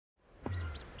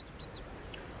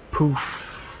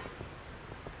Poof.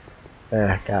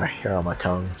 Got a hair on my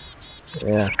tongue.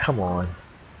 Yeah, come on.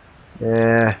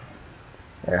 Yeah.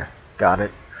 There. Got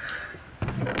it.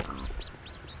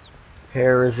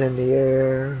 Hair is in the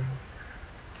air.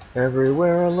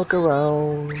 Everywhere I look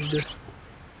around.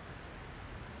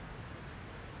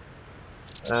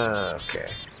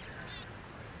 Okay.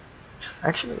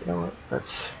 Actually, you know what?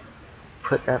 Let's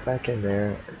put that back in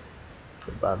there.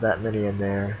 Put about that many in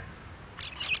there.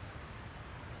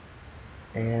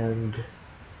 And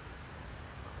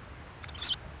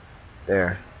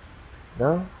there.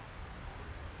 No?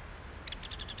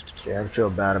 See, I feel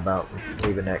bad about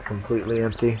leaving that completely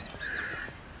empty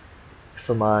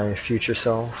for my future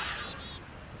self.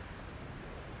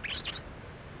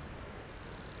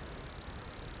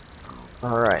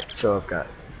 Alright, so I've got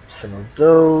some of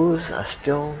those. I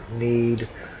still need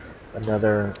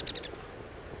another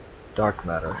dark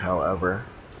matter, however.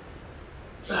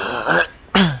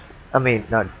 I mean,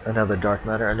 not another dark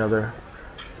matter, another...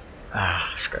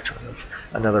 scratch my nose.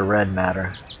 Another red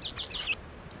matter.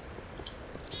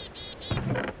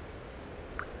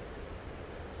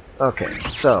 Okay,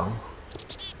 so...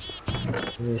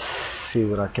 let me see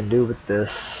what I can do with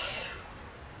this.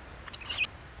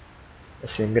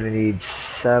 Let's see, I'm gonna need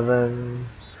 7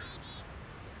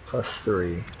 plus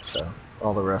 3, so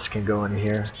all the rest can go in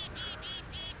here.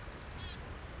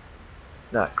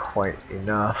 Not quite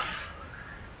enough.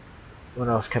 What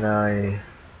else can I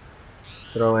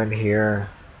throw in here?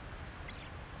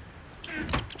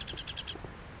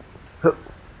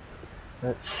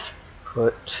 Let's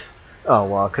put... oh,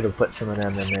 well, I could have put some of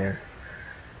them in there.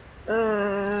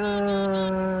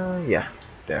 Yeah,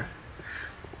 there.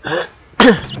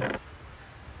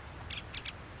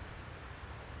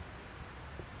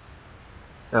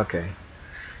 Okay.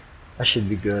 I should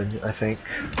be good, I think.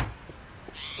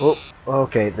 Oh,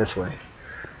 okay, this way.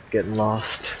 Getting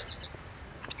lost.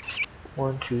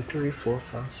 1, 2, 3, 4,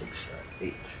 5, 6,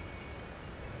 7, 8.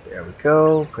 There we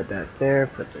go. Put that there.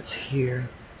 Put this here.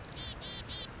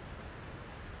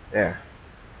 There.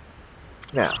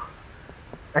 Now,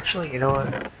 actually, you know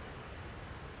what?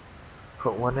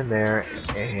 Put one in there,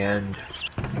 and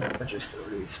I just throw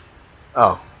these.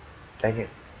 Oh, dang it!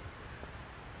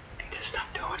 I need to stop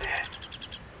doing it.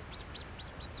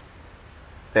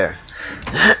 There.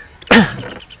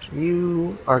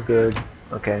 You are good.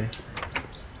 Okay.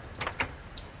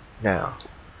 Now,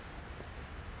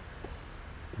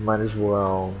 might as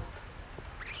well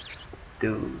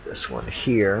do this one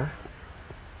here.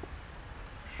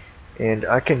 And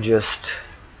I can just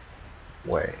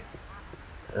wait.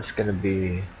 That's gonna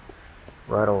be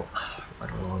right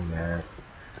along that.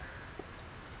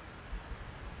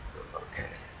 Okay.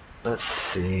 Let's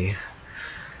see.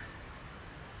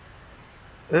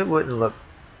 It wouldn't look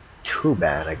too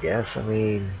bad, I guess. I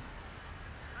mean,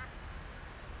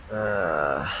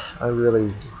 I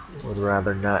really would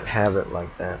rather not have it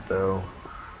like that, though.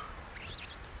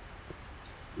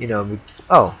 You know,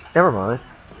 oh, never mind.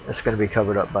 It's going to be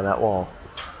covered up by that wall.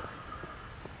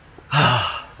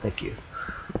 Thank you.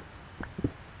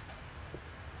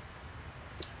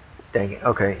 Dang it.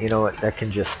 Okay, you know what? That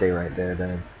can just stay right there,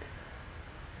 then.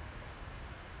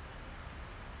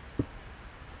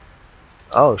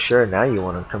 Oh, sure, now you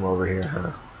want to come over here,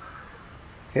 huh?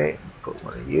 Okay, put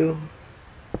one of you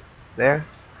there.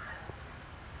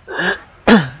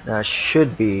 Now it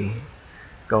should be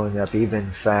going up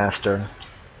even faster.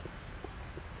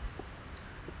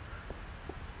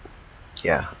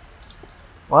 Yeah.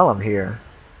 While I'm here,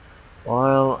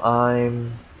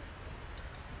 dang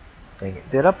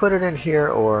it, did I put it in here,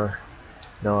 or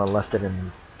no, I left it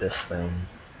in this thing,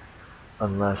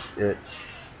 unless it's,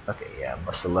 okay, yeah, I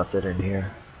must have left it in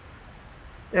here.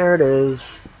 There it is.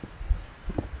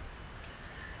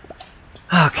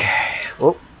 Okay,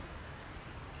 whoop,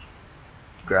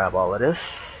 grab all of this.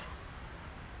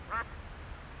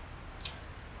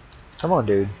 Come on,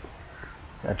 dude.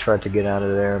 I tried to get out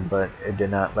of there, but it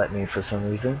did not let me for some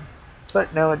reason,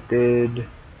 but now it did,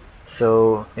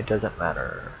 so it doesn't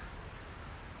matter.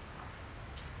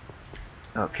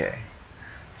 Okay,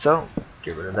 so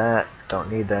get rid of that,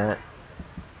 don't need that.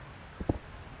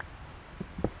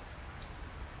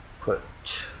 Put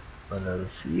one of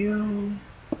you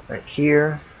right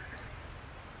here,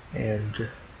 and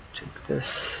take this.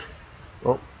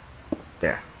 Oh,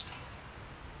 there.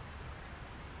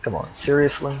 Come on,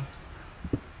 seriously?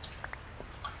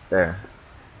 There.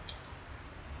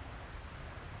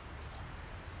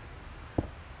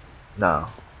 No.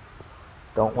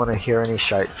 Don't want to hear any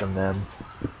shite from them.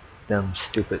 Them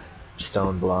stupid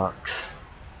stone blocks.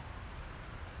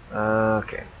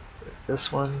 Okay. Put this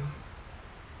one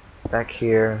back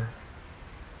here.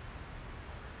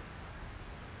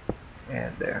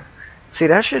 right there. See,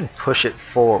 that should push it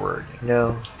forward, you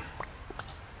know?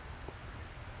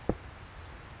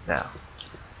 Now,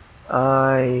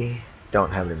 I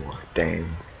don't have any more.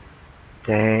 Dang.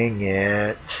 Dang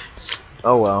it.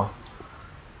 Oh well.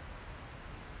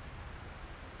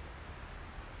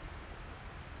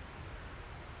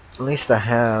 At least I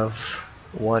have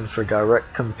one for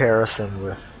direct comparison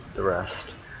with the rest.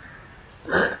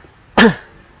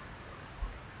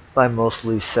 By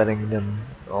mostly setting them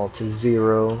all to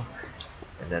 0.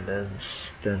 And then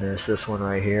there's this one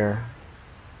right here.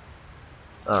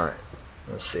 Alright,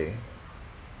 let's see.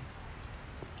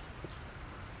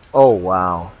 Oh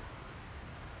wow.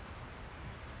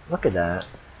 Look at that.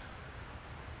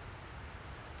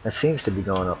 It seems to be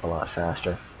going up a lot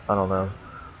faster. I don't know.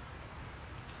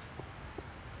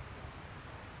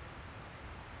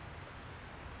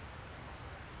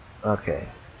 Okay.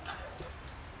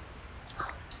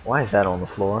 Why is that on the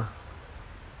floor?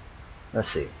 Let's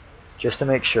see. Just to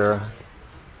make sure.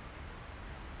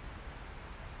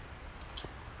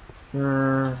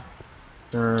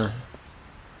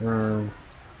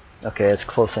 Okay, it's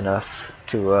close enough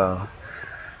to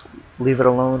leave it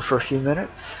alone for a few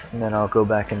minutes, and then I'll go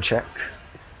back and check.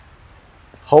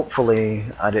 Hopefully,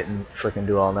 I didn't frickin'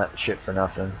 do all that shit for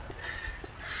nothing.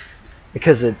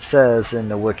 Because it says in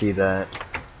the wiki that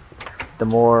the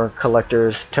more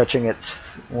collectors touching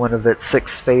one of its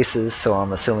 6 faces, so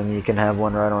I'm assuming you can have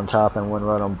one right on top and one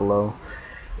right on below,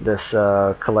 this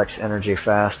collects energy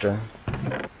faster.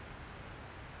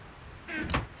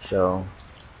 So,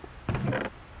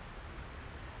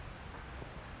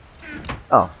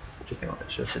 oh,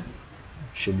 this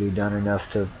should be done enough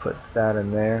to put that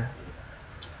in there.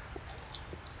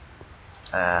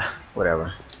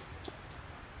 Whatever.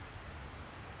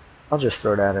 I'll just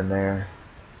throw that in there.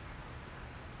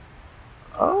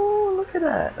 Oh, look at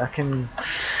that. I can...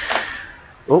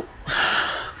 Oh,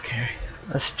 okay.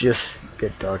 Let's just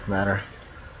get dark matter.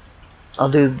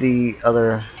 I'll do the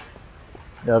other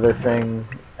thing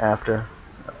after.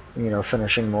 You know,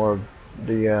 finishing more of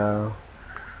the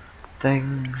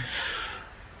things.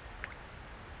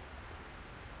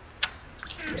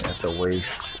 Yeah, that's a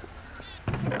waste.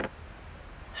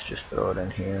 Let's just throw it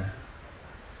in here.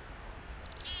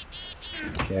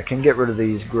 Okay, I can get rid of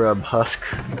these grub husk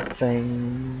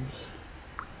things.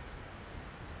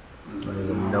 I don't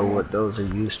even know what those are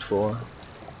used for.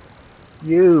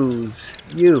 Use!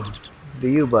 U!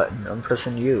 The U button. I'm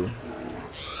pressing U.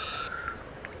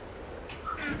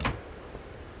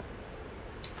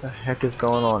 What the heck is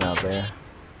going on out there?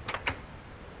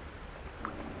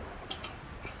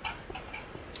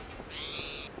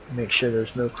 Make sure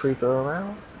there's no creeper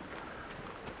around.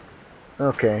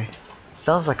 Okay.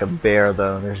 Sounds like a bear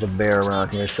though. There's a bear around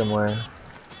here somewhere.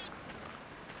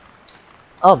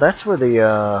 Oh, that's where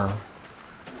the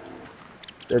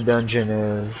dungeon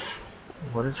is.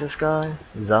 What is this guy?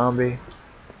 Zombie?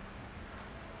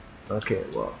 Okay,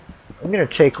 well, I'm gonna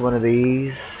take one of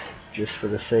these just for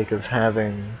the sake of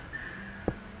having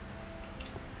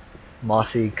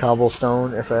mossy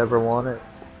cobblestone if I ever want it.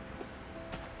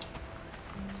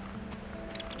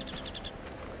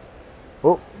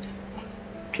 Oh,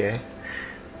 okay.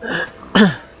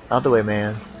 Out the way,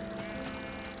 man.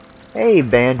 Hey,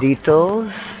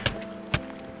 banditos.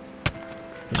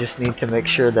 I just need to make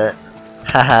sure that...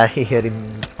 Haha, he hit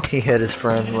his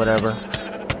friend, whatever.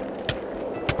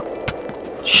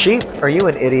 Sheep, are you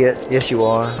an idiot? Yes, you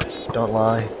are. Don't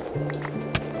lie.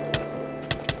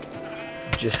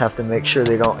 Just have to make sure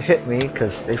they don't hit me,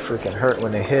 because they freaking hurt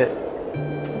when they hit.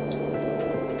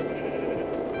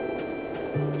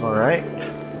 Alright.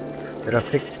 Did I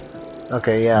pick...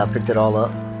 Okay, yeah, I picked it all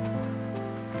up.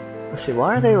 Let's see,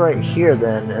 why are they right here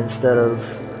then, instead of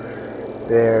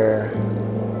their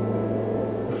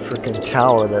freaking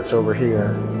tower that's over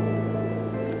here?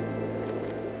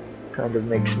 Kind of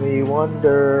makes me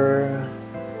wonder.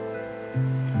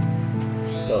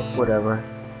 But whatever.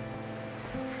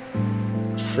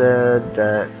 Said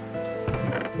that...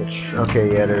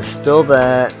 okay, yeah, there's still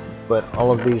that, but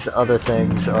all of these other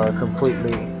things are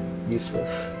completely useless.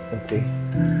 Empty.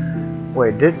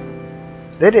 Wait,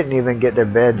 they didn't even get their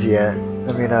beds yet.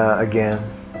 I mean, again,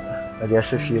 I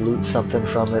guess if you loot something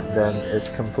from it, then it's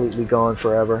completely gone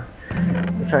forever.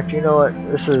 In fact, you know what?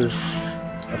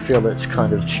 I feel it's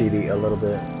kind of cheaty a little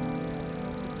bit.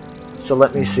 So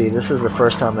let me see. This is the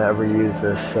first time I ever used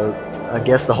this, so I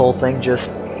guess the whole thing just...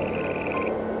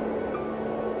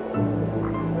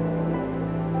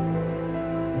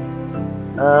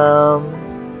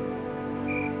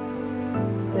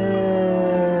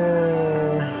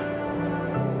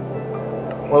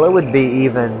 Well, it would be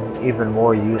even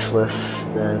more useless.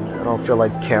 Then I don't feel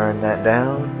like tearing that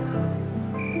down.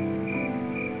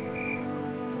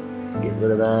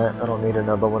 rid of that. I don't need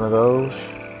another one of those.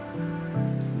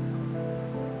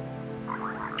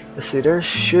 Let's see, there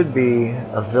should be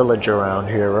a village around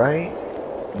here, right?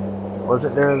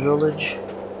 Wasn't there a village?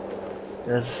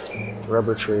 There's a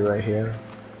rubber tree right here.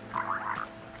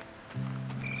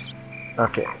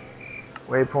 Okay.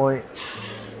 Waypoints.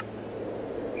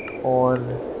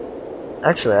 On.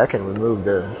 Actually, I can remove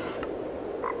this.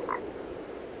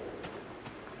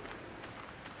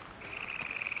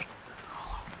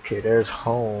 Okay, there's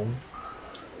home.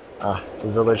 Ah, the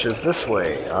village is this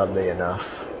way, oddly enough.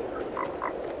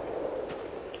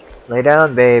 Lay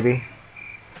down, baby.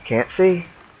 Can't see.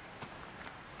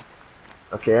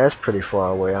 Okay, that's pretty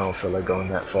far away. I don't feel like going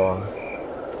that far.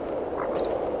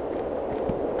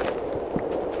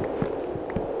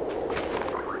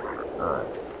 Alright.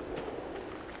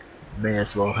 May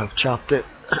as well have chopped it.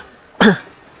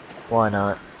 Why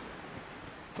not?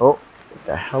 Oh, what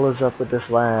the hell is up with this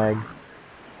lag?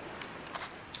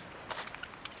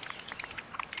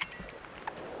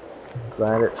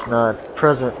 Glad it's not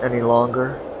present any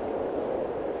longer.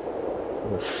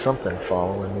 There's something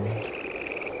following me.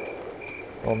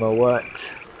 Don't know what.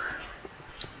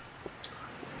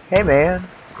 Hey man,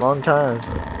 long time.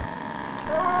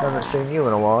 Haven't seen you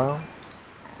in a while.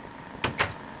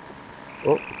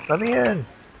 Oh, let me in.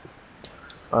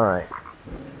 Alright.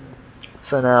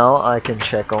 So now I can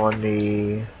check on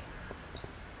the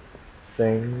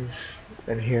things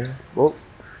in here. Whoa.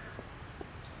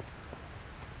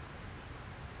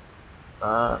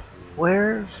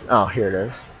 Where's... Oh, here it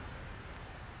is.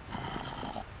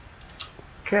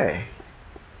 Okay.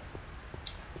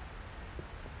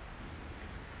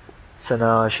 So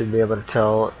now I should be able to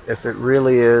tell if it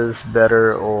really is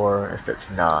better or if it's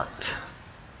not.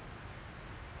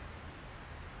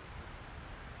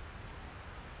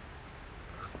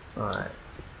 Alright.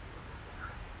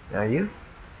 Now you?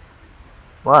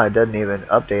 Wow, it doesn't even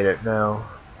update it now.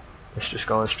 It's just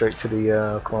going straight to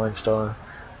the Klein star.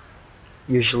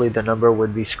 Usually the number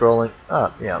would be scrolling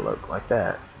up. Yeah, look, like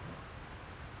that.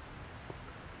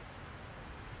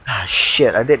 Ah,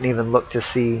 shit, I didn't even look to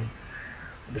see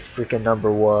what the freaking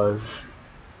number was.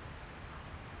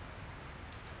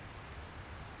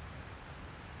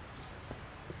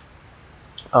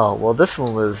 Oh, well this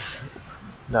one was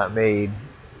not made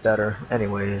better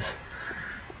anyways.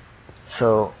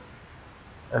 So,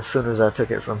 as soon as I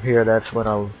took it from here, that's when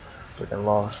I freaking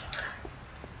lost.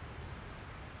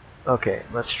 Okay,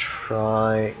 let's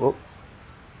try... Whoop.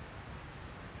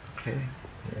 Okay,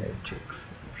 and take from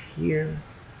here.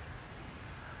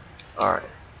 Alright.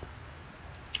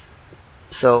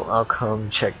 So I'll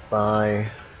come check by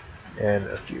in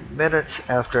a few minutes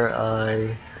after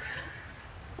I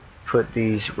put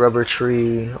these rubber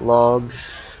tree logs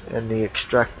in the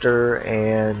extractor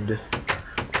and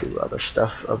do other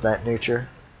stuff of that nature.